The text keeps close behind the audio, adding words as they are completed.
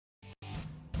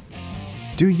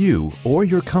Do you or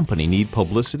your company need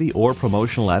publicity or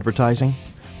promotional advertising?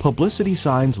 Publicity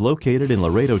Signs, located in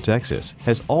Laredo, Texas,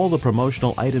 has all the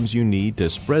promotional items you need to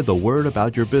spread the word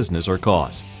about your business or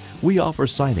cause. We offer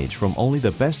signage from only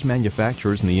the best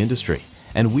manufacturers in the industry,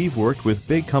 and we've worked with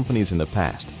big companies in the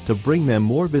past to bring them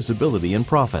more visibility and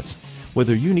profits.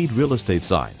 Whether you need real estate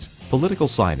signs, political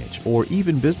signage, or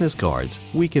even business cards,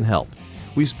 we can help.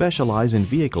 We specialize in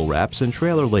vehicle wraps and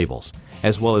trailer labels,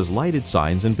 as well as lighted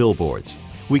signs and billboards.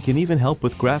 We can even help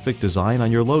with graphic design on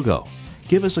your logo.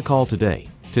 Give us a call today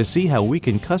to see how we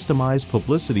can customize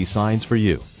publicity signs for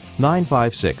you.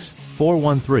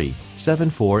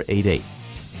 956-413-7488.